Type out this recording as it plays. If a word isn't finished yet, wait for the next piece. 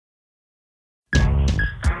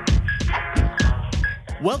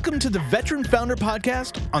Welcome to the Veteran Founder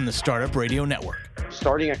Podcast on the Startup Radio Network.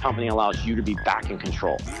 Starting a company allows you to be back in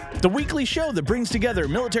control. The weekly show that brings together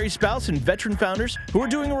military spouse and veteran founders who are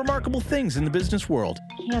doing remarkable things in the business world.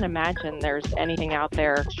 I can't imagine there's anything out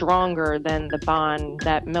there stronger than the bond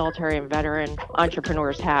that military and veteran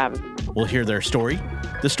entrepreneurs have. We'll hear their story,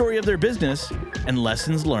 the story of their business, and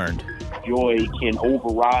lessons learned. Joy can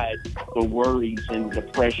override the worries and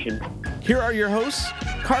depression. Here are your hosts,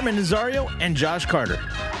 Carmen Nazario and Josh Carter.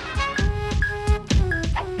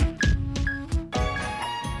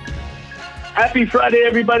 Happy Friday,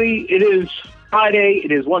 everybody. It is Friday.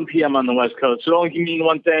 It is 1 p.m. on the West Coast. So it only can mean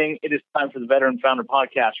one thing. It is time for the Veteran Founder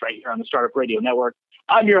Podcast right here on the Startup Radio Network.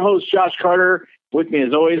 I'm your host, Josh Carter. With me,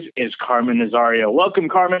 as always, is Carmen Nazario. Welcome,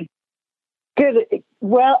 Carmen. Good.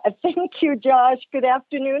 Well, thank you, Josh. Good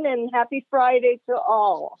afternoon and happy Friday to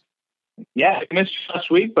all. Yeah, I missed you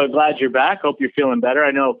last week, but glad you're back. Hope you're feeling better.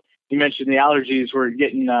 I know you mentioned the allergies were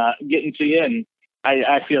getting to you, and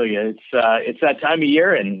I feel you. It's that time of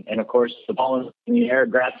year, and of course the pollen's in the air,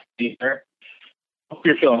 grass in the air. Hope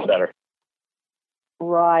you're feeling better.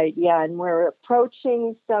 Right. Yeah, and we're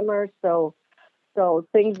approaching summer, so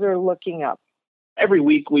things are looking up. Every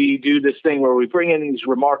week we do this thing where we bring in these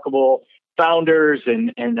remarkable founders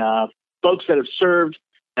and folks that have served,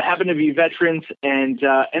 that happen to be veterans, and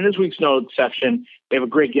this week's no exception. We have a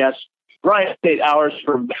great guest, Brian St. Hours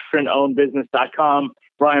from VeteranOwnedBusiness.com.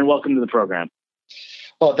 Brian, welcome to the program.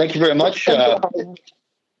 Well, thank you very much.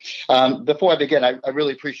 Before I begin, I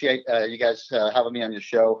really appreciate you guys having me on your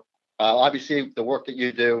show. Obviously, the work that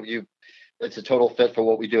you do, it's a total fit for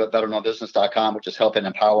what we do at VeteranOwnedBusiness.com, which is helping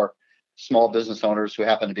empower small business owners who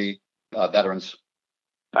happen to be veterans.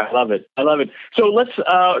 I love it. So let's,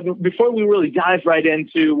 before we really dive right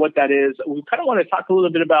into what that is, we kind of want to talk a little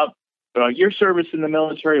bit about your service in the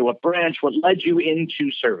military, what branch, what led you into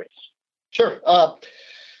service. Sure. I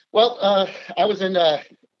was in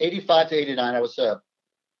 85 to 89. I was,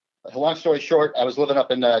 long story short, I was living up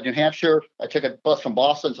in New Hampshire. I took a bus from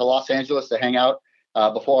Boston to Los Angeles to hang out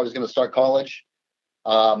before I was going to start college.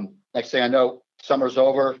 Next thing I know, summer's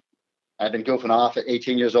over. I've been goofing off at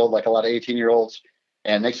 18 years old, like a lot of 18-year-olds.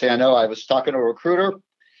 And next thing I know, I was talking to a recruiter,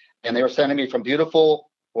 and they were sending me from beautiful,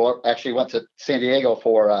 or actually went to San Diego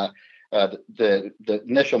for the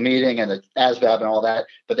initial meeting and the ASVAB and all that.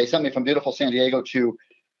 But they sent me from beautiful San Diego to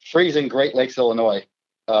freezing Great Lakes, Illinois,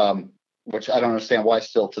 which I don't understand why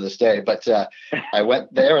still to this day. But I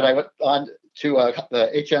went there, and I went on to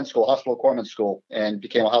the HN school, Hospital Corpsman School, and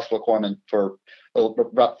became a hospital corpsman for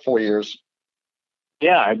about 4 years.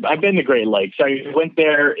 Yeah, I've been to Great Lakes. I went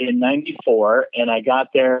there in '94, and I got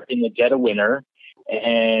there in the dead of winter.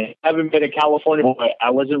 And I haven't been to California. I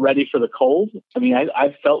wasn't ready for the cold. I mean,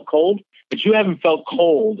 I've felt cold, but you haven't felt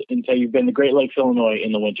cold until you've been to Great Lakes, Illinois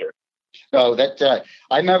in the winter. No, I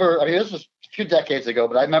remember. I mean, this was a few decades ago,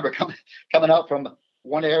 but I remember coming out from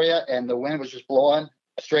one area, and the wind was just blowing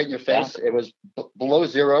straight in your face. Yeah. It was below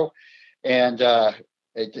zero, and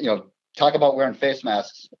talk about wearing face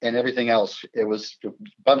masks and everything else. It was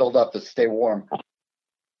bundled up to stay warm.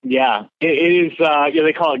 Yeah, it is.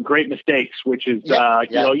 They call it great mistakes, which is,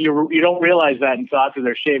 you don't realize that until after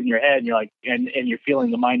they're shaving your head, and you're like, and you're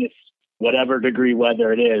feeling the minus whatever degree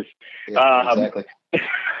weather it is. Yeah, exactly.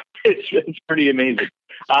 It's pretty amazing.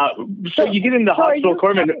 So you get into hospital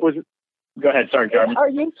corpsman. Go ahead. Sorry, Carmen. Are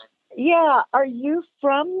you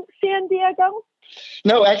from San Diego?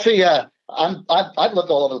 No, actually, I've lived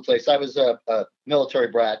all over the place. I was a military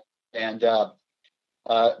brat, and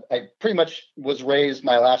I pretty much was raised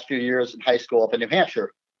my last few years in high school up in New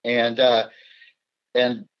Hampshire. And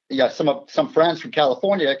some friends from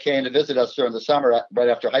California came to visit us during the summer right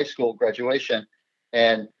after high school graduation,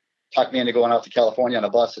 and talked me into going out to California on a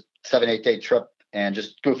bus, 7-8 day trip, and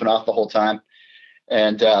just goofing off the whole time.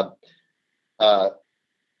 And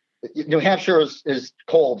New Hampshire is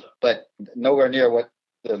cold, but nowhere near what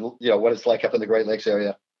it's like up in the Great Lakes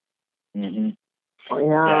area. Mm-hmm.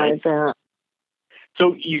 Yeah.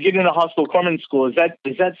 So you get into hospital corpsman school. Is that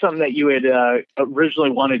something that you had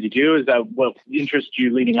originally wanted to do? Is that what interested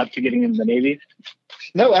you leading up to getting into the Navy?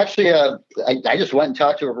 No, actually, I just went and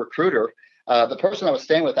talked to a recruiter. The person I was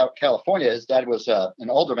staying with out in California, his dad was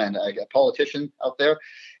an alderman, a politician out there,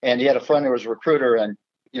 and he had a friend who was a recruiter. And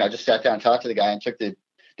I just sat down and talked to the guy and took the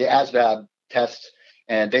ASVAB test.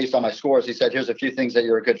 And based on my scores, he said, "Here's a few things that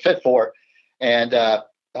you're a good fit for." And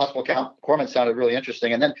hospital corpsman sounded really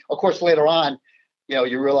interesting. And then, of course, later on,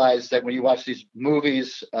 you realize that when you watch these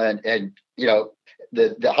movies and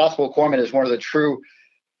the hospital corpsman is one of the true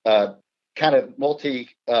kind of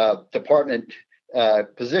multi-department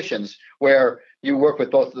positions where you work with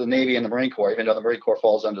both the Navy and the Marine Corps, even though the Marine Corps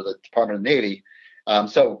falls under the Department of the Navy.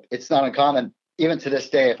 So it's not uncommon, even to this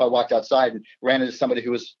day, if I walked outside and ran into somebody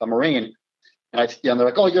who was a Marine, and they're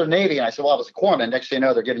like, "Oh, you're Navy," and I said, "Well, I was a corpsman." Next thing you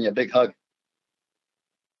know, they're giving you a big hug.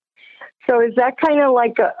 So is that kind of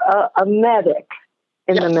like a medic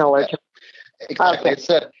in the military? Yeah, exactly.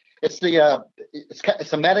 Okay.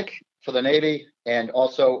 It's a medic for the Navy and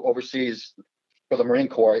also overseas for the Marine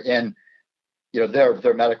Corps in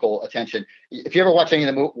their medical attention. If you ever watch any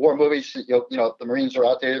of the war movies, the Marines are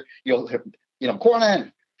out there. You'll hear,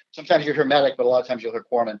 corpsman. Sometimes you hear medic, but a lot of times you'll hear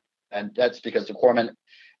corpsman, and that's because the corpsman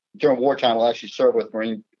during wartime will actually serve with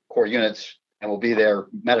Marine Corps units and will be their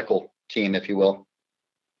medical team, if you will.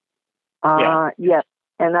 Yes,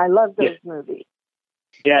 and I love those movies.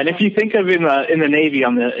 Yeah, and if you think of in the Navy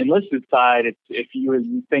on the enlisted side, if you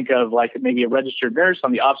would think of like maybe a registered nurse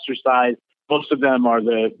on the officer side, most of them are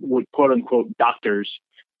the quote unquote doctors.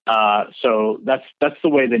 So that's the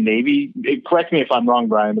way the Navy. Correct me if I'm wrong,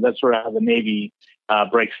 Brian, but that's sort of how the Navy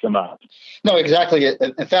breaks them up. No, exactly.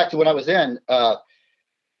 In fact, when I was in,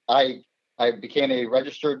 I became a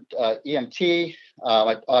registered EMT,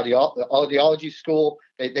 audiology school.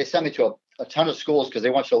 They sent me to a ton of schools because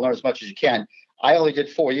they want you to learn as much as you can. I only did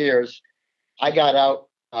 4 years. I got out.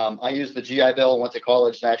 I used the GI Bill, went to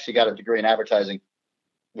college, and I actually got a degree in advertising,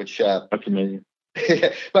 which that's amazing.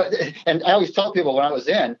 And I always tell people when I was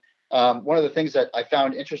in, one of the things that I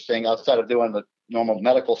found interesting outside of doing the normal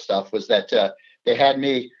medical stuff was that they had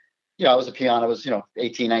me, I was a peon. I was,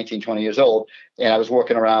 18, 19, 20 years old, and I was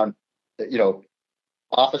working around,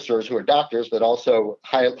 officers who are doctors, but also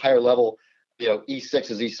higher level,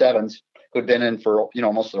 E6s, E7s who'd been in for,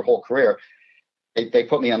 most of their whole career. They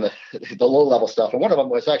put me on the low level stuff. And one of them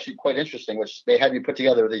was actually quite interesting, which they had me put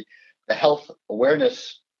together the health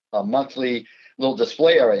awareness monthly little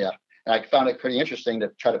display area. And I found it pretty interesting to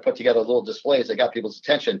try to put together little displays that got people's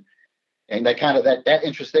attention. And that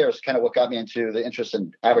interest there is kind of what got me into the interest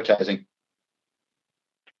in advertising.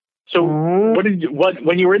 So when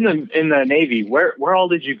you were in the Navy, where all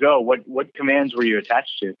did you go? What commands were you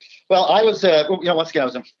attached to? Well, I was, once again, I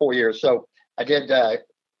was in 4 years. So I did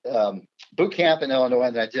boot camp in Illinois,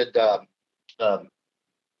 and I did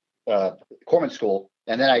corpsman school.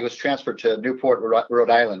 And then I was transferred to Newport, Rhode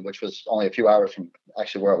Island, which was only a few hours from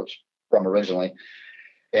actually where I was from originally.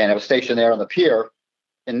 And I was stationed there on the pier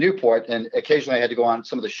in Newport. And occasionally I had to go on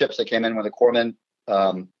some of the ships that came in with the corpsmen.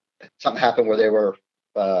 Something happened where they were,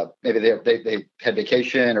 maybe they had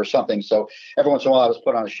vacation or something. So every once in a while I was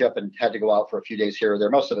put on a ship and had to go out for a few days here or there.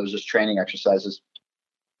 Most of it was just training exercises.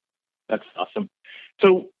 That's awesome.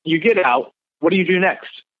 So you get out. What do you do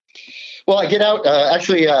next? Well, I get out.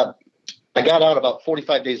 I got out about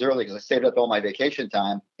 45 days early because I saved up all my vacation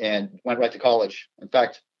time and went right to college. In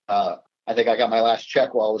fact, I think I got my last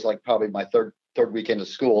check while I was like probably my third weekend of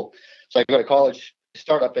school. So I go to college,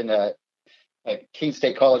 start up in Keene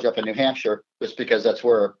State College up in New Hampshire, just because that's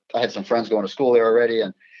where I had some friends going to school there already.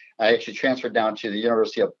 And I actually transferred down to the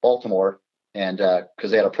University of Baltimore, and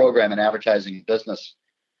because they had a program in advertising and business.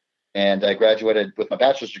 And I graduated with my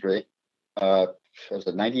bachelor's degree. Was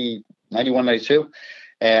it 91, 92?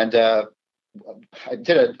 And I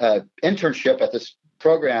did an internship at this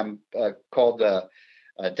program called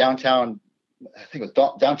Downtown, I think it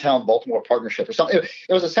was Downtown Baltimore Partnership or something.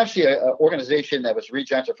 It was essentially an organization that was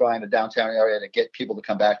regentrifying the downtown area to get people to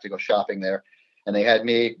come back to go shopping there. And they had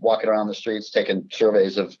me walking around the streets, taking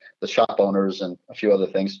surveys of the shop owners and a few other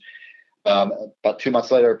things. About 2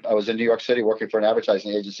 months later, I was in New York City working for an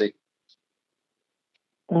advertising agency.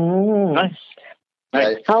 Nice.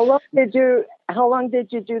 How long did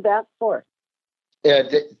you do that for?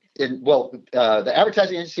 The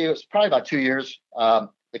advertising agency was probably about 2 years.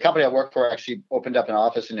 The company I worked for actually opened up an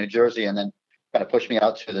office in New Jersey and then kind of pushed me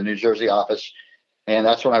out to the New Jersey office. And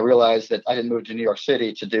that's when I realized that I didn't move to New York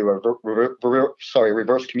City to do a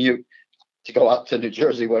reverse commute to go out to New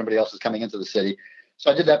Jersey when everybody else is coming into the city. So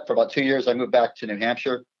I did that for about 2 years. I moved back to New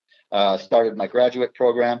Hampshire, started my graduate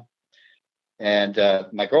program. And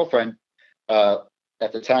my girlfriend,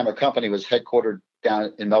 at the time, her company was headquartered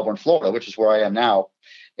down in Melbourne, Florida, which is where I am now.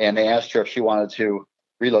 And they asked her if she wanted to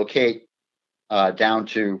relocate down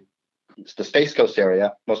to the Space Coast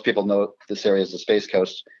area. Most people know this area as the Space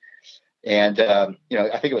Coast. And, I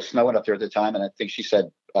think it was snowing up there at the time. And I think she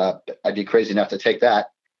said I'd be crazy enough to take that.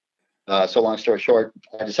 So long story short,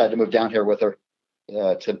 I decided to move down here with her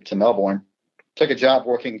to Melbourne. Took a job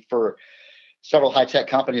working for several high-tech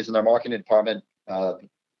companies in their marketing department.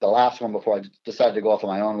 The last one before I decided to go off on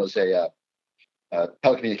my own was a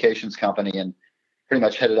telecommunications company, and pretty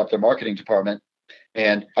much headed up their marketing department.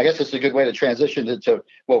 And I guess it's a good way to transition into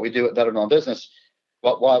what we do at Better Known Business.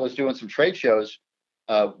 While I was doing some trade shows,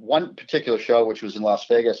 one particular show, which was in Las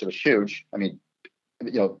Vegas, it was huge. I mean,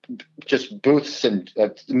 just booths and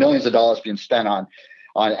millions of dollars being spent on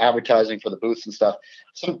advertising for the booths and stuff.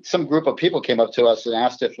 Some group of people came up to us and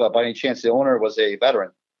asked if by any chance the owner was a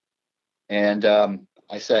veteran. And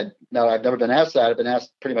I said, no, I've never been asked that. I've been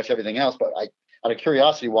asked pretty much everything else, but out of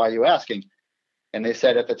curiosity, why are you asking? And they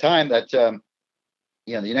said at the time that, the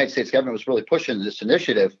United States government was really pushing this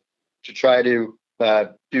initiative to try to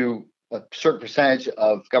do a certain percentage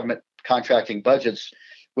of government contracting budgets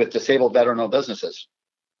with disabled veteran-owned businesses.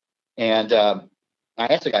 And I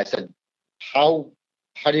asked the guy, I said, how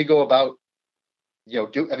do you go about,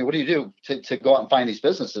 what do you do to go out and find these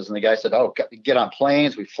businesses? And the guy said, get on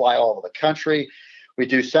planes. We fly all over the country. We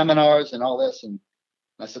do seminars and all this. And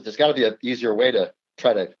I said, there's got to be an easier way to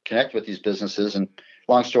try to connect with these businesses. And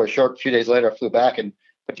long story short, a few days later, I flew back and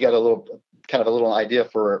put together a little idea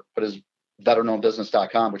for what is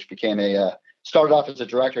veteranownedbusiness.com, which became started off as a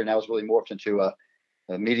directory, and now it's really morphed into a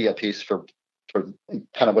media piece for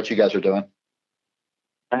kind of what you guys are doing.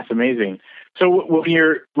 That's amazing. So when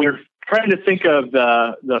we're trying to think of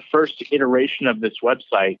the first iteration of this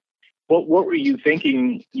website, what were you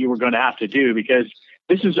thinking you were going to have to do? Because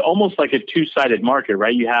this is almost like a two-sided market,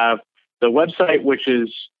 right? You have the website, which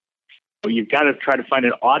is, you've got to try to find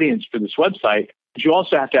an audience for this website, but you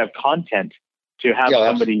also have to have content to have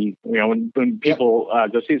somebody, when people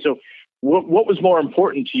go see it. So what was more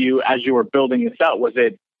important to you as you were building this out? Was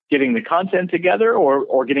it getting the content together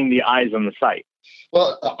or getting the eyes on the site?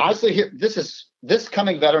 Well, honestly, this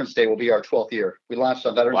coming Veterans Day will be our 12th year. We launched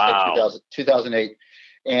on Veterans Day 2008.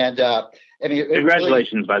 And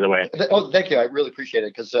congratulations, by the way. Oh, thank you. I really appreciate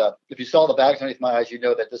it. Because if you saw the bags underneath my eyes, you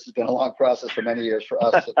know that this has been a long process for many years for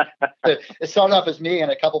us. It started off as me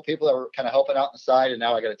and a couple people that were kind of helping out on the side. And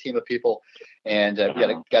now I got a team of people, and we got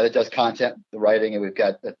a guy that does content, the writing, and we've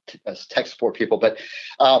got tech support people. But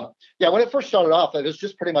when it first started off, it was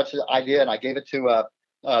just pretty much an idea. And I gave it to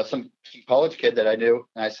some college kid that I knew.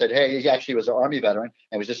 And I said, hey, he actually was an Army veteran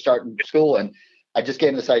and was just starting school. And I just gave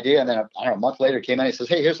him this idea, and then a month later he came in and he says,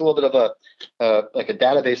 hey, here's a little bit of a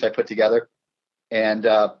database I put together. And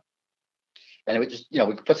it was just,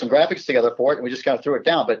 we put some graphics together for it, and we just kind of threw it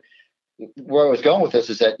down. But where I was going with this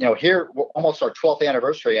is that, here we're almost our 12th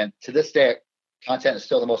anniversary, and to this day, content is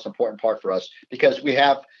still the most important part for us because we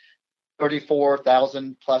have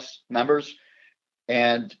 34,000 plus members,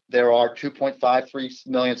 and there are 2.53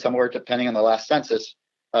 million somewhere, depending on the last census,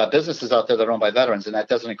 businesses out there that are owned by veterans, and that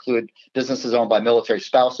doesn't include businesses owned by military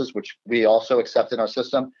spouses, which we also accept in our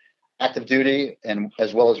system, active duty, and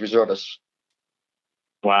as well as reservists.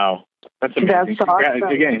 Wow, that's amazing! That's awesome.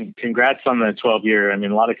 Again, congrats on the 12-year. I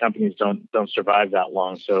mean, a lot of companies don't survive that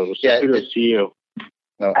long, so kudos to you.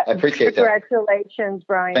 No, I appreciate that. Congratulations,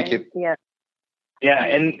 Brian. Thank you. Yeah. Yeah,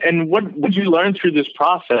 and what did you learn through this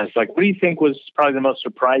process? Like, what do you think was probably the most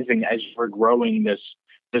surprising as you were growing this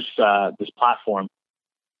platform?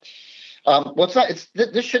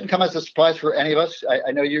 This shouldn't come as a surprise for any of us.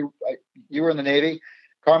 I know you were in the Navy.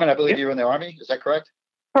 Carmen, I believe you were in the Army. Is that correct?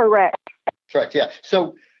 Correct. Correct. Yeah.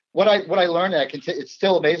 So what I learned, and it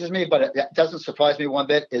still amazes me, but it doesn't surprise me one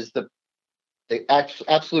bit, is the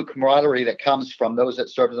absolute camaraderie that comes from those that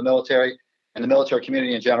serve in the military and the military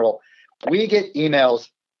community in general. We get emails,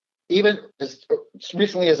 even as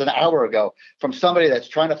recently as an hour ago, from somebody that's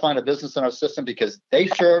trying to find a business in our system because they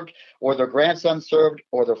served, or their grandson served,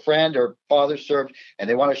 or their friend or father served, and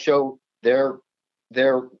they want to show their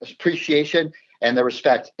appreciation and their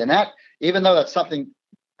respect. And that, even though that's something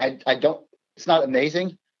it's not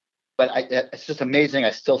amazing, but it's just amazing.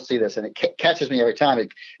 I still see this, and it catches me every time.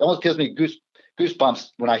 It almost gives me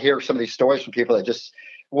goosebumps when I hear some of these stories from people that just.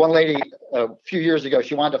 One lady a few years ago,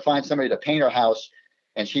 she wanted to find somebody to paint her house.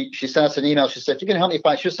 And she sent us an email. She said, if you can help me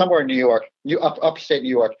find, she was somewhere in New York, upstate New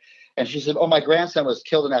York. And she said, my grandson was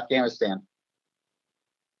killed in Afghanistan.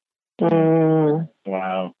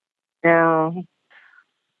 Wow. Yeah.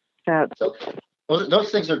 So those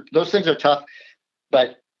things are tough.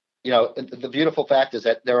 But, the beautiful fact is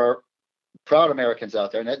that there are proud Americans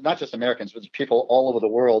out there, and not just Americans, but people all over the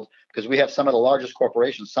world, because we have some of the largest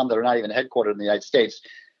corporations, some that are not even headquartered in the United States,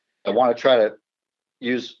 that want to try to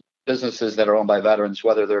use businesses that are owned by veterans,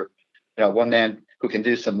 whether they're, one man who can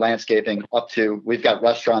do some landscaping up to, we've got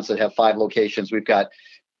restaurants that have 5 locations. We've got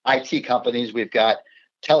IT companies. We've got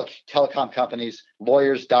telecom companies,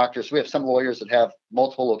 lawyers, doctors. We have some lawyers that have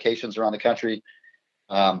multiple locations around the country.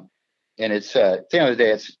 And it's, at the end of the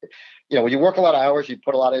day, it's, when you work a lot of hours, you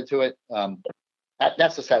put a lot into it.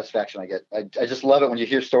 That's the satisfaction I get. I just love it when you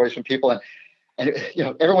hear stories from people. And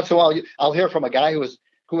every once in a while, I'll hear from a guy who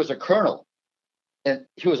was a colonel. And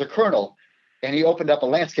he was a colonel, and he opened up a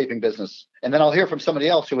landscaping business. And then I'll hear from somebody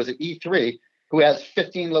else who was an E3 who has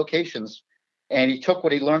 15 locations, And he took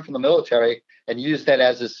what he learned from the military and used that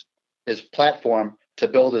as his platform to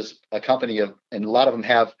build a company of, and a lot of them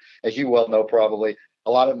have, as you well know, probably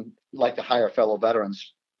a lot of them like to hire fellow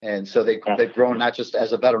veterans. And so they've grown not just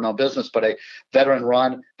as a veteran-owned business, but a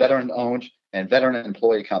veteran-run, veteran-owned, and veteran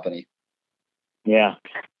employee company. Yeah,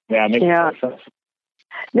 makes sense.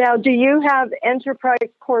 Now, do you have enterprise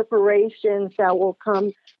corporations that will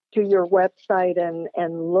come to your website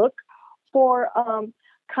and look for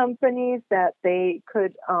companies that they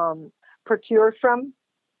could procure from?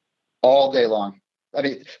 All day long. I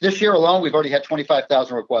mean, this year alone, we've already had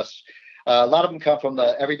 25,000 requests. A lot of them come from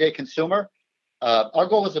the everyday consumer. Our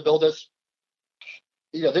goal is to build this.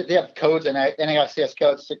 They have codes and NAICS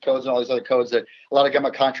codes, SIC codes, and all these other codes that a lot of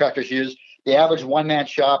government contractors use. The average one-man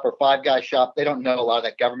shop or five-guy shop, they don't know a lot of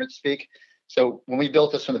that government speak. So when we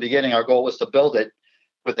built this from the beginning, our goal was to build it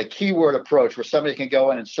with a keyword approach where somebody can go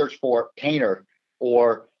in and search for painter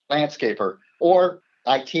or landscaper or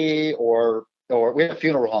IT or we have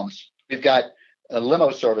funeral homes. We've got limo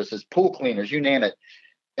services, pool cleaners, you name it.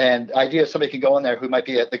 And the idea is somebody can go in there who might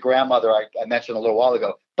be the grandmother I mentioned a little while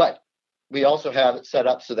ago. But we also have it set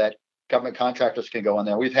up so that government contractors can go in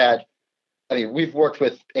there. We've worked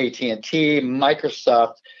with AT&T,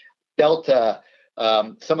 Microsoft, Delta,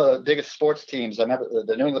 some of the biggest sports teams. I remember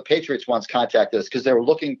the New England Patriots once contacted us because they were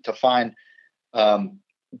looking to find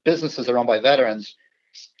businesses that are owned by veterans.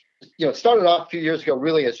 It started off a few years ago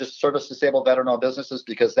really as just service disabled veteran-owned businesses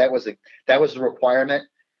because that was the requirement.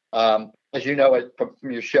 As you know from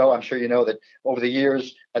your show, I'm sure you know that over the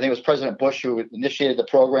years, I think it was President Bush who initiated the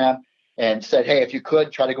program and said, hey, if you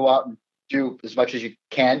could try to go out and do as much as you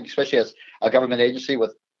can, especially as a government agency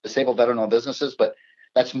with disabled veteran-owned businesses. But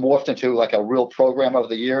that's morphed into like a real program over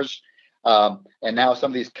the years. And now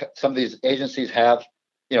some of these agencies have,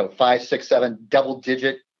 5, 6, 7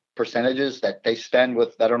 double-digit percentages that they spend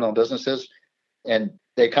with veteran-owned businesses, and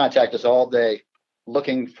they contact us all day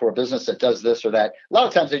looking for a business that does this or that. A lot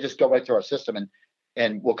of times they just go right through our system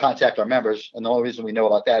and we'll contact our members. And the only reason we know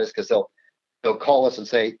about that is because they'll call us and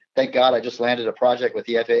say, thank God I just landed a project with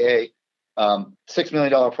the FAA, $6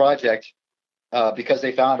 million project, because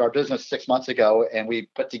they found our business 6 months ago, and we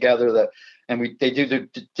put together they did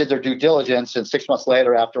their due diligence, and 6 months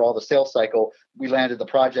later, after all the sales cycle, we landed the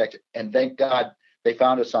project, and thank God they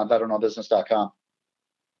found us on veteranownedbusiness.com.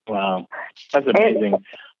 Wow, that's amazing.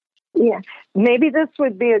 Yeah, maybe this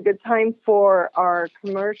would be a good time for our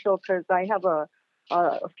commercial because I have a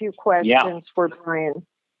few questions for Brian.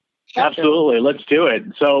 Absolutely, let's do it.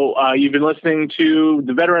 So you've been listening to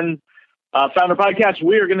the Veteran Founder Podcast.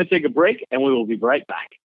 We are going to take a break, and we will be right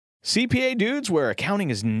back. CPA Dudes, where accounting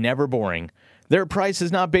is never boring. Their price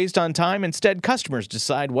is not based on time. Instead, customers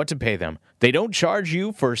decide what to pay them. They don't charge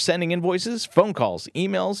you for sending invoices, phone calls,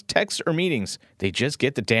 emails, texts, or meetings. They just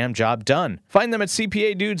get the damn job done. Find them at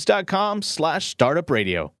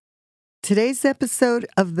cpadudes.com/startupradio. Today's episode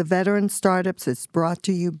of The Veteran Startups is brought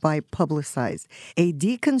to you by Publicize, a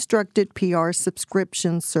deconstructed PR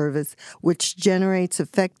subscription service which generates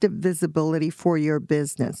effective visibility for your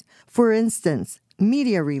business. For instance,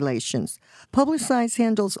 media relations. Publicize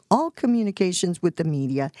handles all communications with the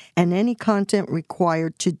media and any content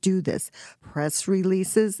required to do this, press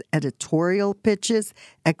releases, editorial pitches,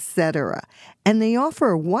 etc. And they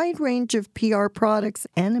offer a wide range of PR products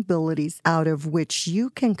and abilities out of which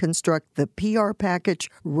you can construct the PR package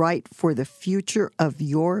right for the future of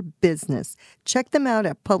your business. Check them out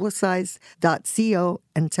at publicize.co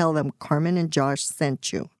and tell them Carmen and Josh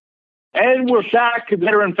sent you. And we're back to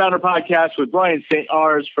Veteran Founder Podcast with Brian St.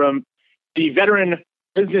 Ars from the Veteran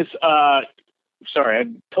Business. Sorry,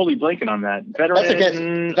 I'm totally blanking on that.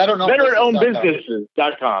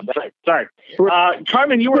 Veteran-owned-businesses.com. That's right. Sorry.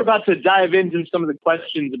 Carmen, you were about to dive into some of the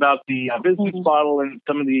questions about the business model and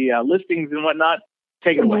some of the listings and whatnot.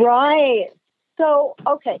 Take it away. Right. So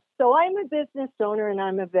I'm a business owner and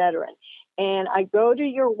I'm a veteran. And I go to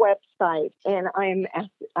your website and I'm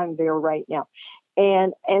there right now.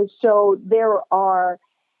 And so there are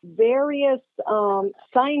various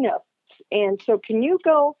signups. And so can you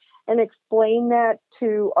go and explain that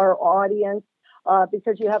to our audience?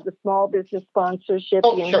 Because you have the small business sponsorship,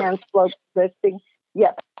 the enhanced flow listing.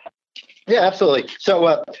 Yes. Yeah, absolutely.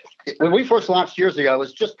 So when we first launched years ago, it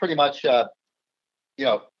was just pretty much, fill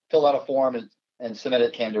out a form and submit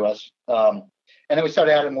it came to us. And then we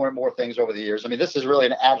started adding more and more things over the years. I mean, this is really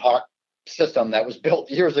an ad hoc system that was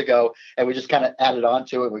built years ago, and we just kind of added on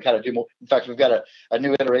to it. We kind of do more. In fact, we've got a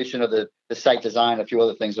new iteration of the site design, a few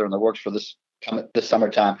other things that are in the works for this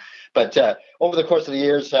summertime. But over the course of the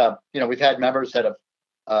years, we've had members that have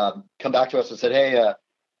come back to us and said, hey,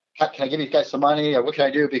 can I give you guys some money, or what can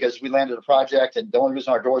I do, because we landed a project, and the only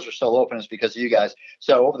reason our doors are still open is because of you guys.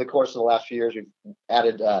 So over the course of the last few years, we've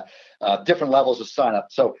added different levels of sign up.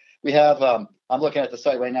 So we have, I'm looking at the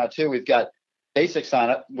site right now too. We've got basic sign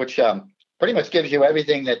up, which pretty much gives you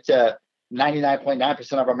everything that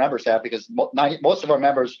 99.9% of our members have, because most of our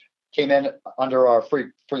members came in under our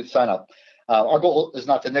free sign up. Our goal is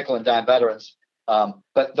not to nickel and dime veterans,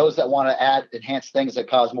 but those that want to add enhanced things that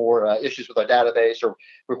cause more issues with our database or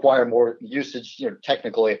require more usage,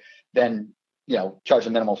 technically, then charge a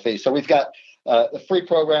minimal fee. So we've got a free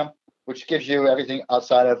program which gives you everything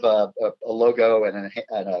outside of a logo and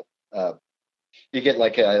you get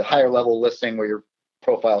like a higher level listing where your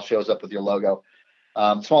profile shows up with your logo.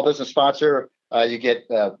 Small business sponsor, you get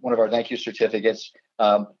one of our thank you certificates.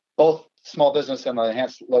 Both small business and the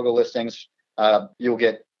enhanced logo listings, you'll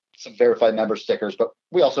get some verified member stickers, but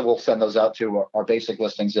we also will send those out to our basic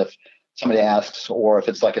listings if somebody asks, or if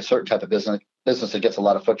it's like a certain type of business that gets a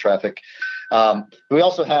lot of foot traffic. We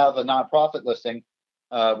also have a nonprofit listing,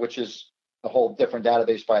 which is a whole different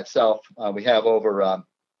database by itself. We have over,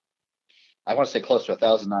 I want to say close to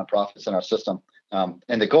 1,000 nonprofits in our system.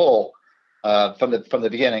 And the goal from the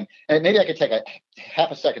beginning, and maybe I could take a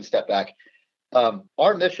half a second step back.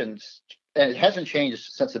 Our missions, and it hasn't changed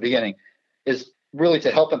since the beginning, is really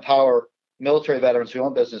to help empower military veterans who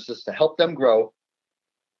own businesses, to help them grow,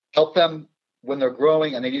 help them when they're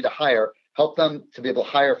growing and they need to hire, help them to be able to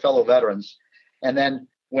hire fellow veterans. And then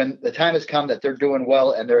when the time has come that they're doing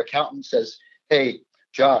well and their accountant says, hey,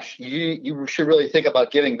 Josh, you should really think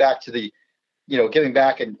about giving back to the, giving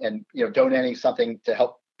back and donating something to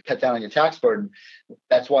help cut down on your tax burden.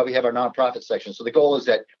 That's why we have our nonprofit section. So the goal is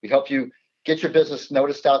that we help you get your business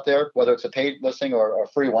noticed out there, whether it's a paid listing or a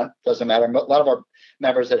free one, doesn't matter. A lot of our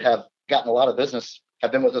members that have gotten a lot of business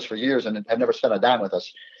have been with us for years and have never spent a dime with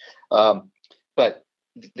us. But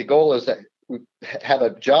the goal is that we have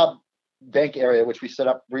a job bank area, which we set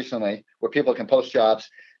up recently, where people can post jobs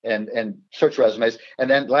and search resumes. And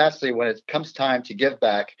then lastly, when it comes time to give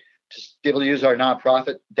back, to be able to use our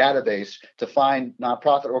nonprofit database to find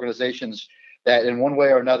nonprofit organizations that in one way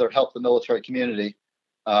or another help the military community,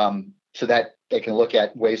 so that they can look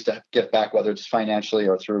at ways to give back, whether it's financially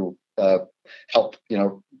or through help,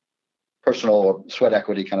 personal or sweat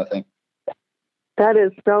equity kind of thing. That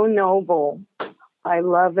is so noble. I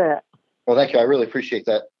love it. Well, thank you. I really appreciate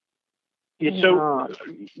that. Yeah, so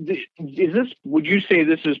would you say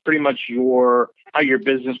this is pretty much how your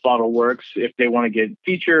business model works? If they want to get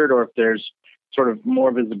featured, or if there's sort of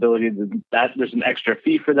more visibility than that, there's an extra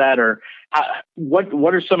fee for that, or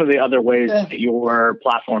what are some of the other ways that your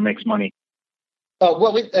platform makes money? Oh,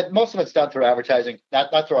 well, most of it's done through advertising,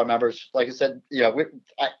 not through our members. Like I said,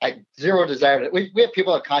 I zero desire to. We have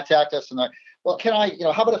people that contact us and they're, well, can I,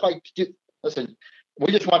 how about if I do? Listen,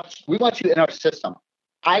 we want you in our system.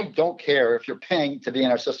 I don't care if you're paying to be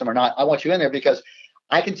in our system or not. I want you in there because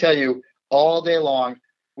I can tell you all day long,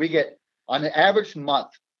 we get, on the average month,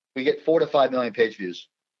 we get 4 to 5 million page views.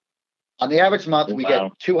 On the average month, we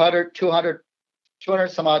get 200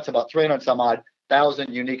 some odd to about 300 some odd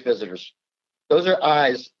thousand unique visitors. Those are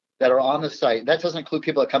eyes that are on the site. That doesn't include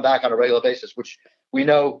people that come back on a regular basis, which we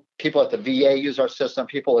know people at the VA use our system,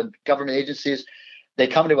 people in government agencies. They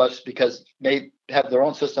come to us because they have their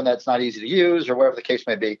own system that's not easy to use, or whatever the case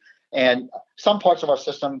may be. And some parts of our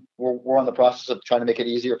system, we're in the process of trying to make it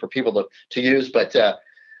easier for people to use. But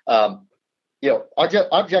our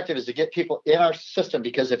objective is to get people in our system,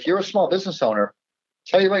 because if you're a small business owner, I'll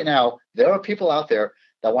tell you right now, there are people out there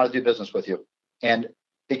that want to do business with you. And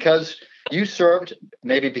because you served,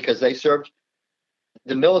 maybe because they served,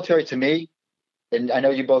 the military, to me, and I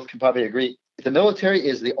know you both can probably agree, the military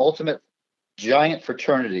is the ultimate giant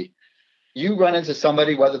fraternity. You run into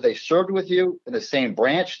somebody, whether they served with you in the same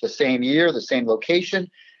branch, the same year, the same location,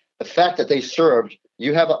 the fact that they served,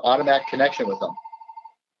 you have an automatic connection with them.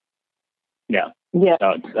 Yeah.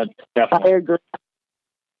 That's definitely. I agree.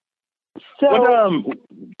 So,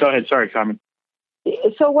 go ahead. Sorry, Carmen.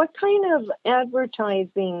 So what kind of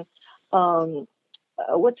advertising,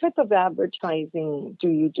 what type of advertising do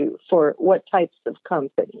you do for what types of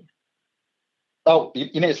companies? Oh,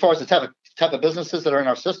 you mean as far as the type of businesses that are in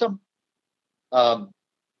our system? Okay.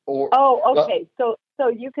 So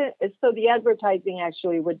you can. So the advertising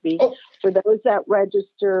actually would be for those that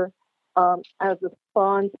register as a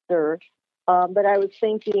sponsor. But I was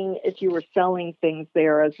thinking if you were selling things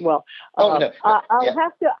there as well. No. I'll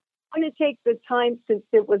have to. I want to take the time, since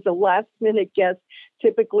it was a last minute guest.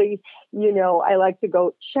 Typically, I like to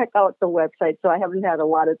go check out the website, so I haven't had a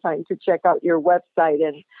lot of time to check out your website,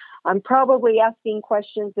 and I'm probably asking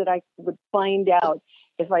questions that I would find out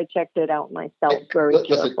if I checked it out myself very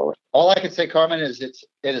carefully. All I can say, Carmen, is it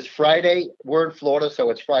is Friday. We're in Florida, so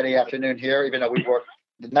it's Friday afternoon here, even though we work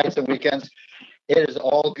the nights and weekends. It is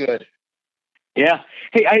all good. Yeah.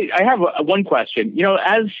 Hey, I have one question.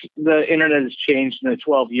 As the internet has changed in the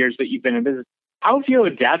 12 years that you've been in business, how have you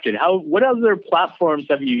adapted? What other platforms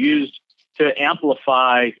have you used to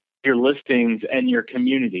amplify your listings and your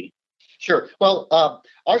community? Sure. Well,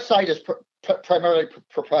 our site is primarily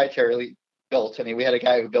proprietarily built. I mean, we had a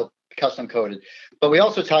guy who built custom coded, but we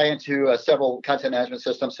also tie into several content management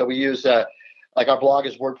systems. So we use like our blog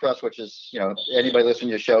is WordPress, which is, anybody listening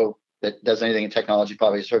to your show that does anything in technology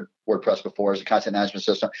probably has heard WordPress before as a content management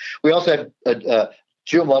system. We also have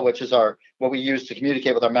Joomla, which is what we use to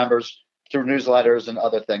communicate with our members through newsletters and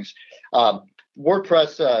other things.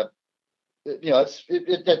 WordPress,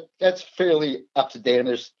 that's fairly up to date, and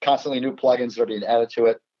there's constantly new plugins that are being added to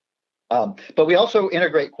it. But we also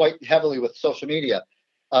integrate quite heavily with social media.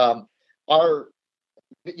 If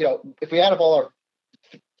we add up all our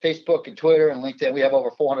Facebook and Twitter and LinkedIn, we have over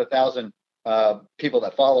 400,000 people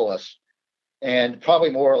that follow us, and probably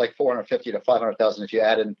more, like 450 to 500,000 if you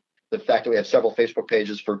add in the fact that we have several Facebook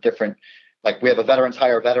pages for different, like we have a Veterans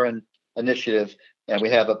Hire Veteran initiative, and we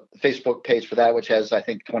have a Facebook page for that, which has, I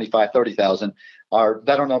think, 30,000. Our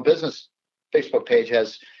Veteran-Owned Business Facebook page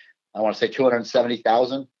has, I want to say,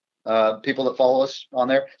 270,000 people that follow us on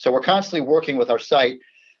there. So we're constantly working with our site.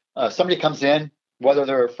 Somebody comes in, whether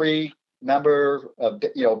they're a free member,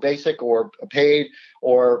 basic or paid,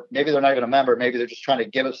 or maybe they're not even a member. Maybe they're just trying to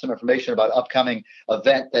give us some information about upcoming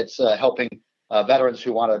event that's helping veterans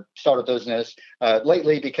who want to start a business.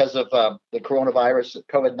 Lately, because of the coronavirus,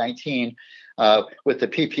 COVID-19, with the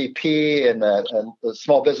PPP and the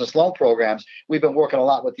small business loan programs, we've been working a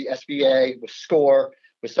lot with the SBA, with SCORE,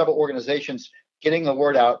 with several organizations, getting the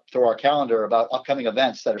word out through our calendar about upcoming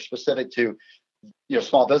events that are specific to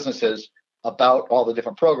small businesses, about all the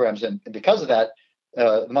different programs. And because of that,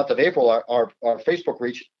 the month of April, our Facebook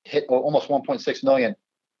reach hit almost 1.6 million,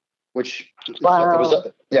 which wow.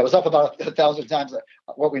 It was up about 1,000 times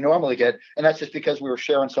what we normally get. And that's just because we were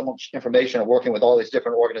sharing so much information and working with all these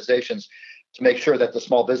different organizations to make sure that the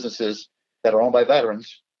small businesses that are owned by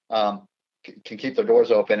veterans can keep their doors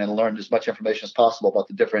open and learn as much information as possible about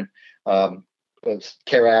the different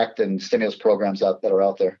CARE Act and stimulus programs that are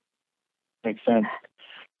out there. Makes sense.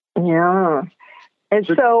 Yeah. And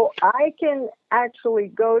so I can actually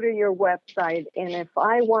go to your website, and if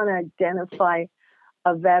I want to identify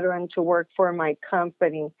a veteran to work for my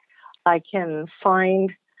company, I can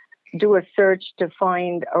do a search to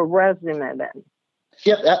find a resume then.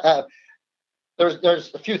 Yeah,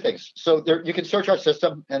 there's a few things. So you can search our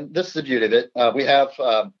system, and this is the beauty of it. We have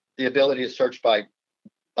the ability to search by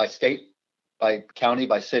state, by county,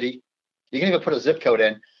 by city. You can even put a zip code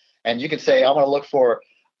in, and you can say, I want to look for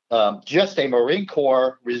just a Marine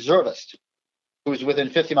Corps reservist who's within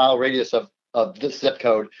 50-mile radius of this zip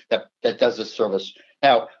code that does this service.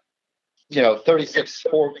 Now,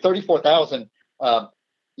 34,000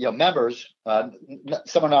 members,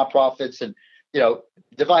 some are nonprofits, and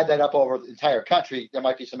divide that up over the entire country. There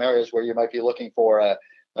might be some areas where you might be looking for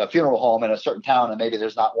a funeral home in a certain town, and maybe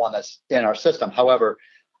there's not one that's in our system. However,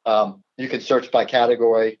 you can search by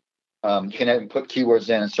category. You can even put keywords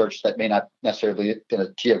in and search that may not necessarily be in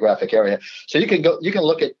a geographic area. So you can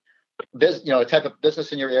look at a type of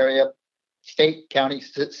business in your area, state, county,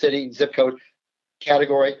 city, zip code,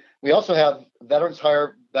 category. We also have Veterans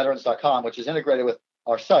Hire Veterans.com, which is integrated with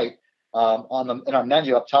our site. In our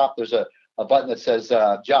menu up top, there's a button that says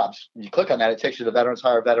jobs. When you click on that, it takes you to Veterans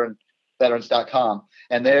Hire Veterans.com,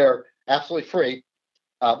 and they're absolutely free.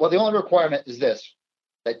 Well, the only requirement is this,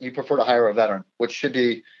 that you prefer to hire a veteran, which should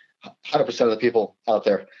be 100% of the people out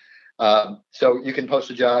there. So you can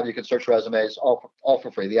post a job, you can search resumes, all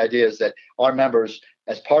for free. The idea is that our members,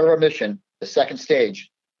 as part of our mission, the second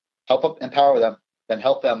stage, help empower them, then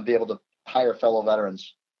help them be able to hire fellow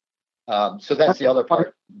veterans. So that's the other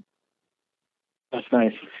part. That's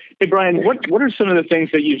nice. Hey, Brian, what are some of the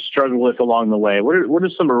things that you've struggled with along the way? What are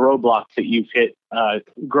some of the roadblocks that you've hit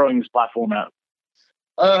growing this platform out?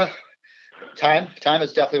 Time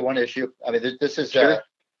is definitely one issue. I mean, this is. Sure.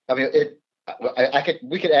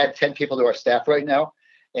 We could add 10 people to our staff right now,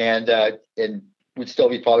 and we'd still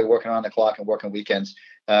be probably working on the clock and working weekends.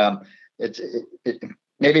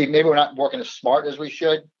 Maybe we're not working as smart as we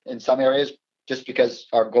should in some areas, just because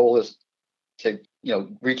our goal is to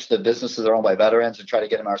reach the businesses that are owned by veterans and try to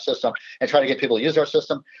get them in our system and try to get people to use our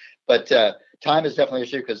system. But time is definitely an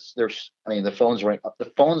issue because the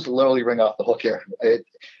phones literally ring off the hook here.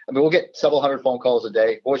 We'll get several hundred phone calls a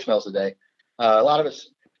day, voicemails a day. A lot of us,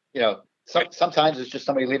 sometimes it's just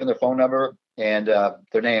somebody leaving their phone number and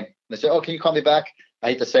their name. They say, "Oh, can you call me back?" I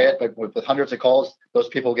hate to say it, but with hundreds of calls, those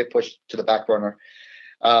people get pushed to the back burner.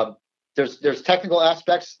 There's technical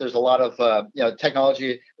aspects. There's a lot of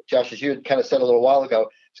technology. Josh, as you had kind of said a little while ago,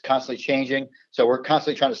 it's constantly changing. So we're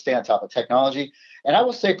constantly trying to stay on top of technology. And I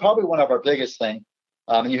will say probably one of our biggest thing,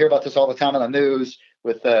 and you hear about this all the time on the news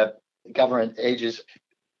with government ages,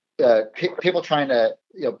 people trying to,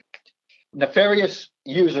 nefarious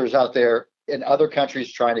users out there in other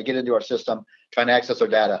countries trying to get into our system, trying to access our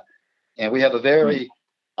data. And we have a very,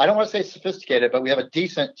 I don't want to say sophisticated, but we have a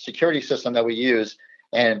decent security system that we use.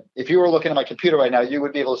 And if you were looking at my computer right now, you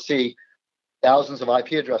would be able to see thousands of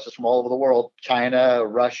IP addresses from all over the world, China,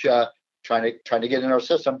 Russia, trying to get in our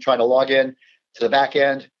system, trying to log in to the back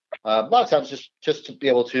end. A lot of times just to be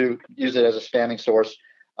able to use it as a spamming source.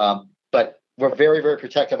 But we're very, very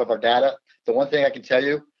protective of our data. The one thing I can tell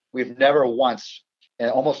you, we've never once, in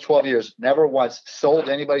almost 12 years, never once sold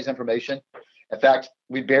anybody's information. In fact,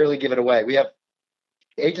 we barely give it away. We have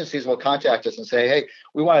agencies will contact us and say, "Hey,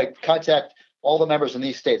 we want to contact all the members in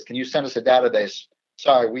these states. Can you send us a database?"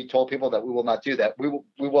 Sorry, we told people that we will not do that. We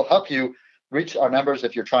will help you reach our members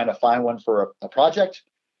if you're trying to find one for a project.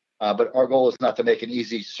 But our goal is not to make an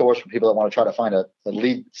easy source for people that want to try to find a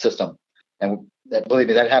lead system. And believe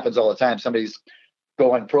me, that happens all the time. Somebody's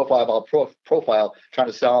going profile trying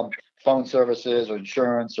to sell them phone services or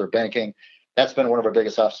insurance or banking. That's been one of our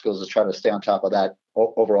biggest obstacles, is trying to stay on top of that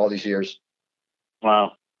over all these years.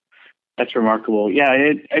 Wow. That's remarkable. Yeah,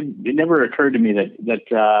 it never occurred to me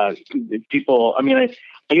that people. I mean,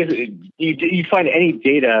 I guess you find any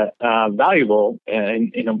data valuable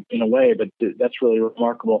in a way, but that's really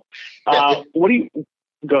remarkable. What do you?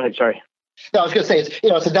 Go ahead. Sorry. No, I was going to say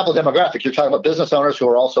it's a double demographic. You're talking about business owners who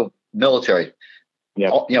are also military.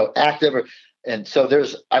 Yeah. Active, and so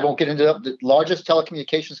I won't get into the largest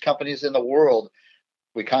telecommunications companies in the world.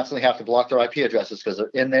 We constantly have to block their IP addresses because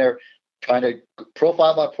they're in there trying to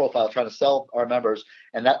profile by profile, trying to sell our members,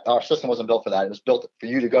 and that our system wasn't built for that. It was built for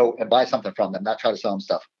you to go and buy something from them, not try to sell them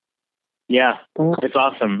stuff. Yeah, it's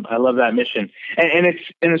awesome. I love that mission, and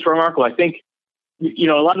it's remarkable. I think a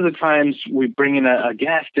lot of the times we bring in a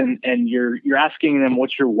guest and you're asking them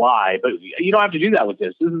what's your why, but you don't have to do that with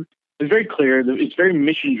this. It's very clear. It's very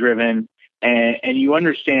mission driven, and you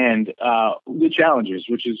understand the challenges,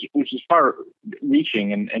 which is far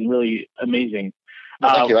reaching and really amazing.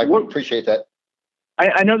 Thank you. I appreciate that.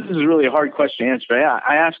 I know this is really a hard question to answer, but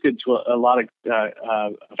I ask it to a lot of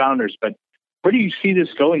founders. But where do you see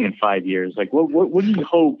this going in 5 years? Like, what do you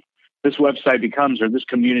hope this website becomes or this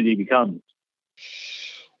community becomes?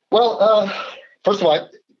 Well, first of all,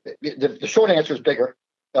 the short answer is bigger.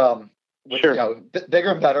 Sure. Bigger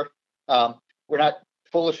and better. We're not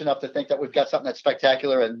foolish enough to think that we've got something that's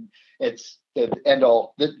spectacular and it's the end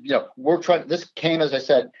all. We're trying. This came, as I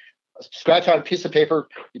said, scratch out a piece of paper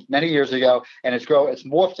many years ago, and it's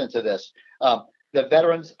morphed into this. The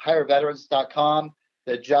veterans, hireveterans.com,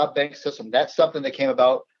 the job bank system, that's something that came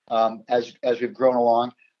about as we've grown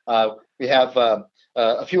along. We have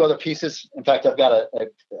a few other pieces. In fact, I've got a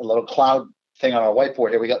little cloud thing on our whiteboard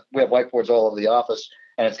here. We have whiteboards all over the office,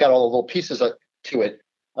 and it's got all the little pieces to it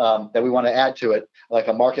that we want to add to it, like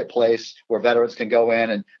a marketplace where veterans can go in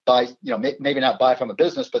and buy, maybe not buy from a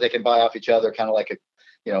business, but they can buy off each other, kind of like a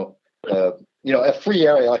free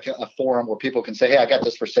area, like a forum where people can say, "Hey, I got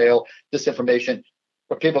this for sale, this information,"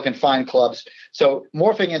 where people can find clubs. So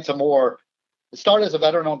morphing into more, it started as a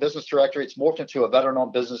veteran-owned business directory. It's morphed into a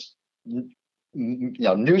veteran-owned business,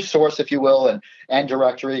 news source, if you will, and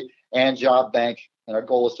directory and job bank. And our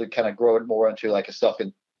goal is to kind of grow it more into like a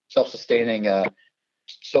self-sustaining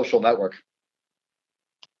social network.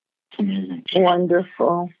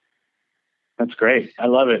 Wonderful. That's great. I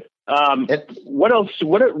love it. What else?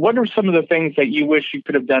 What are some of the things that you wish you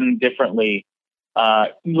could have done differently?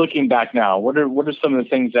 Looking back now, what are some of the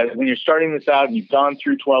things that when you're starting this out and you've gone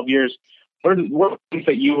through 12 years, what are things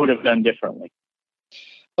that you would have done differently?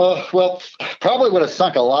 Well, probably would have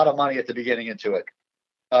sunk a lot of money at the beginning into it.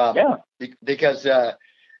 Because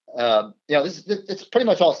it's pretty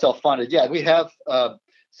much all self-funded. Yeah, we have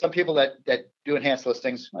some people that do enhanced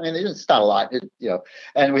listings. I mean, it's not a lot,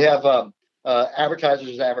 and we have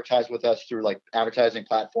advertisers that advertise with us through like advertising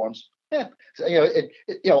platforms. Yeah, so,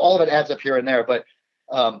 all of it adds up here and there, but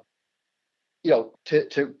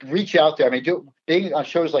to reach out there. I mean, being on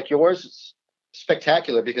shows like yours is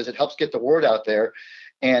spectacular because it helps get the word out there.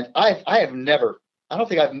 And I don't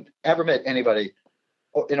think I've ever met anybody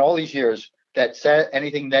in all these years that said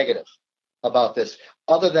anything negative about this,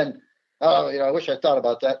 other than, I wish I thought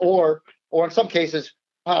about that, or in some cases,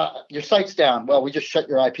 your site's down. Well, we just shut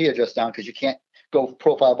your IP address down because you can't go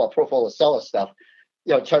profile by profile to sell us stuff.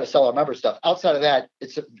 try to sell our member stuff. Outside of that,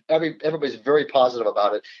 everybody's very positive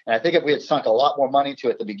about it. And I think if we had sunk a lot more money to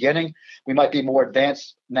it at the beginning, we might be more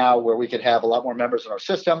advanced now, where we could have a lot more members in our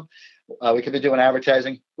system. We could be doing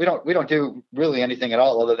advertising. We don't do really anything at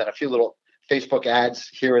all other than a few little Facebook ads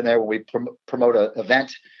here and there when we promote an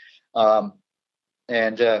event,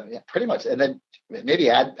 pretty much. And then maybe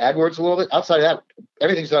AdWords a little bit. Outside of that,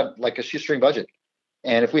 everything's on like a shoestring budget.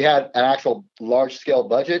 And if we had an actual large scale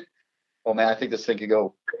budget, oh man, I think this thing could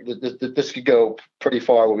go. This could go pretty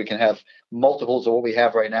far, where we can have multiples of what we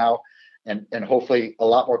have right now, and hopefully a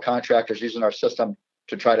lot more contractors using our system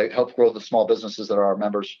to try to help grow the small businesses that are our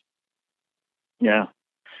members. Yeah,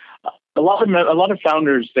 a lot of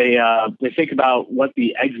founders they think about what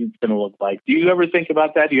the exit's going to look like. Do you ever think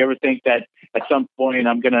about that? Do you ever think that at some point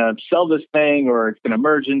I'm going to sell this thing, or it's going to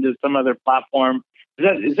merge into some other platform?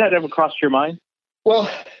 Is that ever crossed your mind? Well,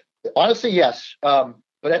 honestly, yes.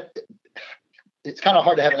 But it's kind of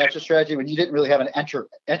hard to have an exit strategy when you didn't really have an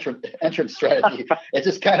entrance strategy. It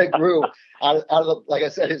just kind of grew out of the, like I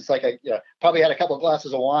said, it's like probably had a couple of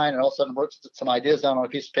glasses of wine, and all of a sudden worked some ideas down on a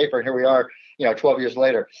piece of paper, and here we are, 12 years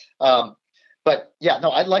later. But yeah,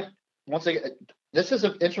 no, I'd like, once again, this is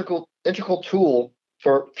an integral tool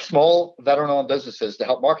for small veteran-owned businesses to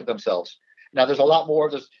help market themselves. Now, there's a lot more.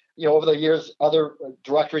 There's over the years, other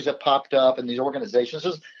directories have popped up in these organizations.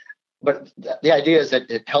 But the idea is that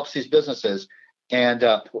it helps these businesses. And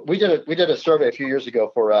we did a survey a few years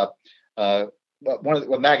ago for a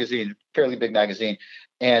magazine, fairly big magazine,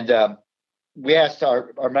 and we asked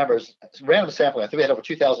our members, random sampling. I think we had over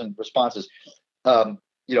 2,000 responses. Do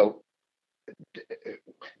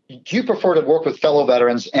you prefer to work with fellow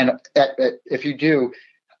veterans? And if you do,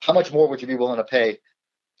 how much more would you be willing to pay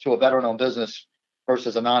to a veteran-owned business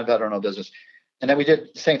versus a non-veteran-owned business? And then we did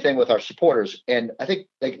the same thing with our supporters. And I think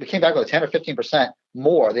we came back with 10 or 15%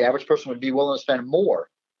 more. The average person would be willing to spend more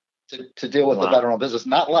to deal with the veteran-owned business,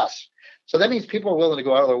 not less. So that means people are willing to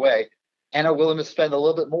go out of their way and are willing to spend a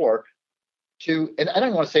little bit more and I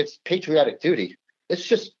don't want to say it's patriotic duty. It's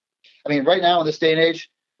just, right now in this day and age,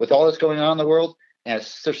 with all that's going on in the world, and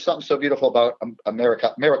there's something so beautiful about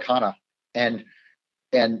Americana, and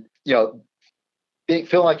feeling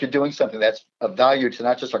like you're doing something that's of value to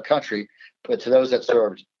not just our country, but to those that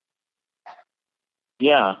served.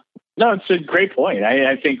 Yeah, no, it's a great point.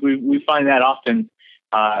 I think we find that often,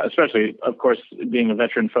 especially, of course, being a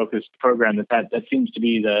veteran-focused program, that seems to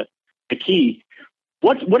be the key.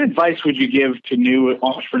 What advice would you give to new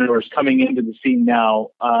entrepreneurs coming into the scene now?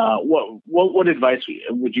 What advice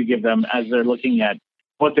would you give them as they're looking at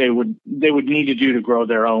what they would need to do to grow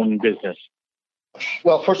their own business?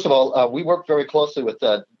 Well, first of all, we work very closely with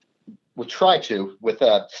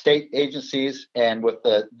state agencies and with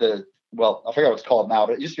I forget what it's called now,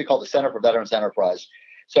 but it used to be called the Center for Veterans Enterprise.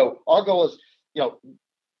 So our goal is,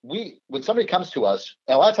 when somebody comes to us,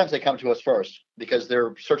 and a lot of times they come to us first because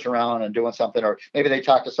they're searching around and doing something, or maybe they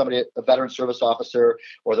talk to somebody, a veteran service officer,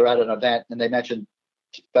 or they're at an event and they mention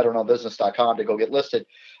veteranownedbusiness.com to go get listed.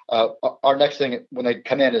 Our next thing when they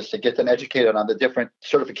come in is to get them educated on the different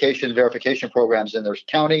certification verification programs in their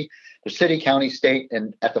county, their city, county, state,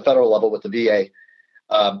 and at the federal level with the VA.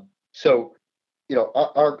 Our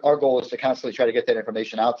goal is to constantly try to get that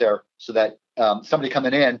information out there so that somebody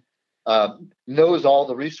coming in knows all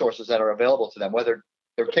the resources that are available to them, whether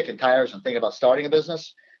they're kicking tires and thinking about starting a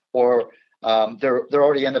business, or they're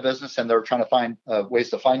already in the business and they're trying to find ways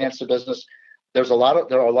to finance the business. There are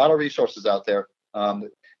a lot of resources out there,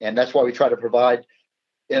 and that's why we try to provide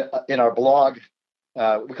in our blog.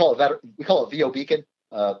 We call it VO Beacon,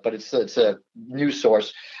 but it's a news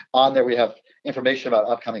source. On there, we have information about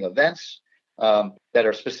upcoming events that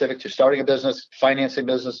are specific to starting a business, financing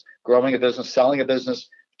business, growing a business, selling a business,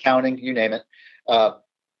 accounting, you name it.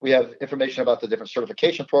 We have information about the different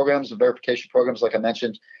certification programs and verification programs, like I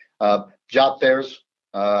mentioned, job fairs,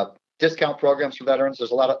 discount programs for veterans.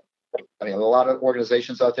 There's a lot of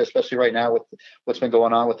organizations out there, especially right now with what's been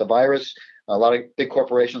going on with the virus. A lot of big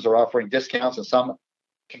corporations are offering discounts and some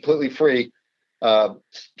completely free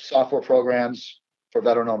software programs for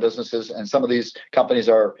veteran-owned businesses. And some of these companies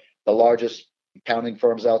are the largest accounting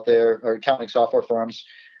firms out there, or accounting software firms,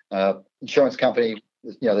 insurance company.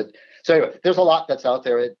 So anyway, there's a lot that's out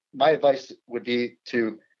there. My advice would be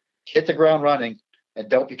to hit the ground running and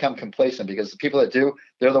don't become complacent, because the people that do,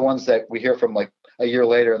 they're the ones that we hear from like a year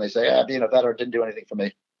later and they say, being a veteran didn't do anything for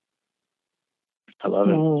me. I love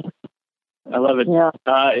it. I love it. Yeah.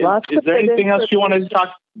 Is there anything else you wanted to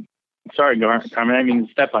talk? Sorry, Carmen, I mean,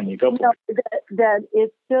 step on you. Go for it. That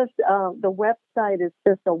it's just, the website is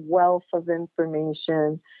just a wealth of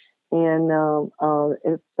information. And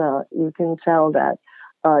it's you can tell that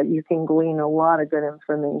you can glean a lot of good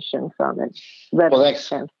information from it. Well,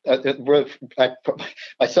 thanks.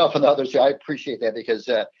 Myself and the others, I appreciate that because,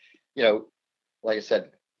 like I said,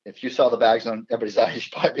 if you saw the bags on everybody's eyes,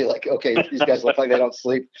 you'd probably be like, okay, these guys look like they don't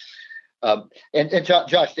sleep. And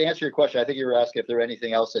Josh, to answer your question, I think you were asking if there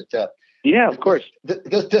anything else that. Yeah, of course.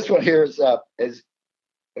 This one here is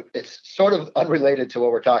it's sort of unrelated to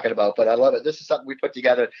what we're talking about, but I love it. This is something we put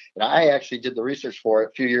together, and I actually did the research for it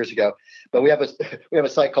a few years ago. But we have a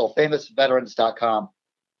site called famousveterans.com,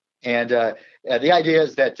 and the idea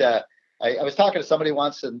is that I was talking to somebody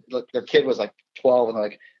once, and their kid was like 12, and they're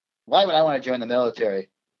like, "Why would I want to join the military?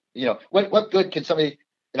 What good can somebody?"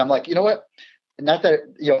 And I'm like, you know what? Not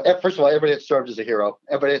that first of all, everybody that served is a hero.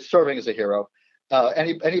 Everybody that's serving is a hero.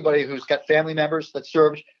 Anybody who's got family members that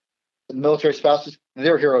served, military spouses,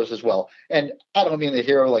 they're heroes as well. And I don't mean the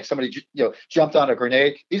hero like somebody jumped on a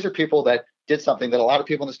grenade. These are people that did something that a lot of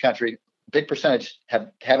people in this country, big percentage,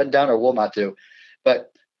 haven't done or will not do.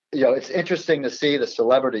 But it's interesting to see the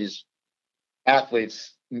celebrities,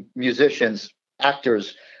 athletes, musicians,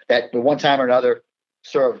 actors that at one time or another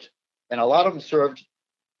served, and a lot of them served.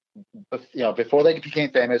 Before they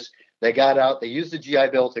became famous, they got out. They used the GI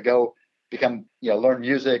Bill to go become, learn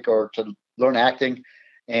music or to learn acting.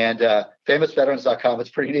 And famousveterans.com, it's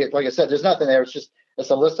pretty neat. Like I said, there's nothing there. It's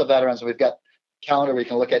a list of veterans. We've got a calendar where you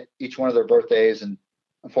can look at each one of their birthdays, and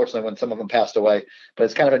unfortunately when some of them passed away. But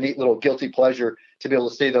it's kind of a neat little guilty pleasure to be able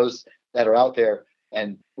to see those that are out there.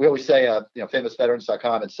 And we always say,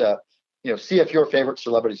 famousveterans.com, it's, see if your favorite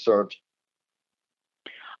celebrity served.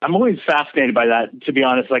 I'm always fascinated by that, to be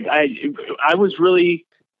honest. Like I was really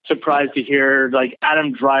surprised to hear like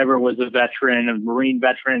Adam Driver was a veteran, a Marine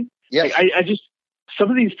veteran. Yes. Like, I just, some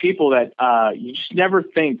of these people that you just never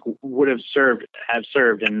think would have served.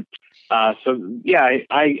 And so, yeah,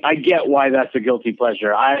 I get why that's a guilty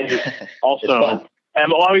pleasure. I also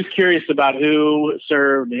am always curious about who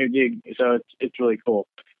served and who did. So it's really cool.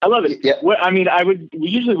 I love it. Yeah.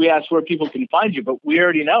 We ask where people can find you, but we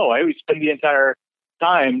already know. I always spend the entire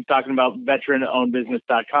time talking about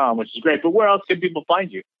veteran-ownedbusiness.com, which is great. But where else can people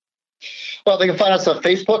find you? Well, they can find us on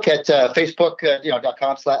Facebook at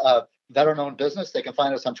facebook.com/ veteran-owned business. They can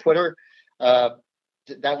find us on Twitter. That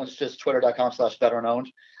one's just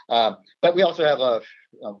twitter.com/veteran-owned. But we also have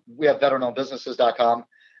we have veteran-ownedbusinesses.com,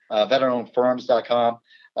 veteran-ownedfirms.com.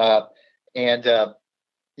 And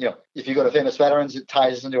if you go to Famous Veterans, it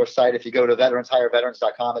ties into our site. If you go to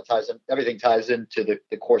hireveterans.com, it ties in. Everything ties into the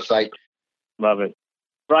core site. Love it.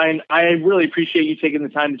 Brian, I really appreciate you taking the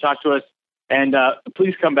time to talk to us, and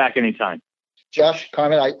please come back anytime. Josh,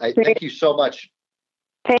 Carmen, I thank you so much.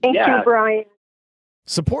 Thank you, Brian.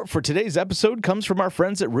 Support for today's episode comes from our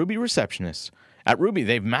friends at Ruby Receptionists. At Ruby,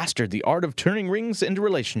 they've mastered the art of turning rings into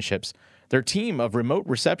relationships. Their team of remote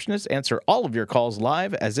receptionists answer all of your calls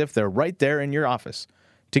live as if they're right there in your office.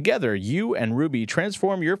 Together, you and Ruby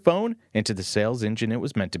transform your phone into the sales engine it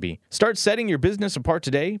was meant to be. Start setting your business apart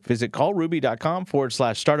today. Visit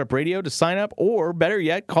callruby.com/startup radio to sign up, or better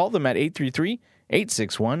yet, call them at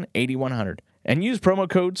 833-861-8100 and use promo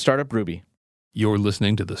code StartupRuby. You're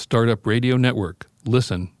listening to the Startup Radio Network.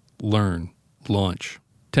 Listen, learn, launch.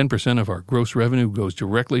 10% of our gross revenue goes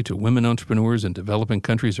directly to women entrepreneurs in developing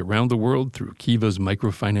countries around the world through Kiva's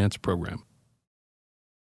microfinance program.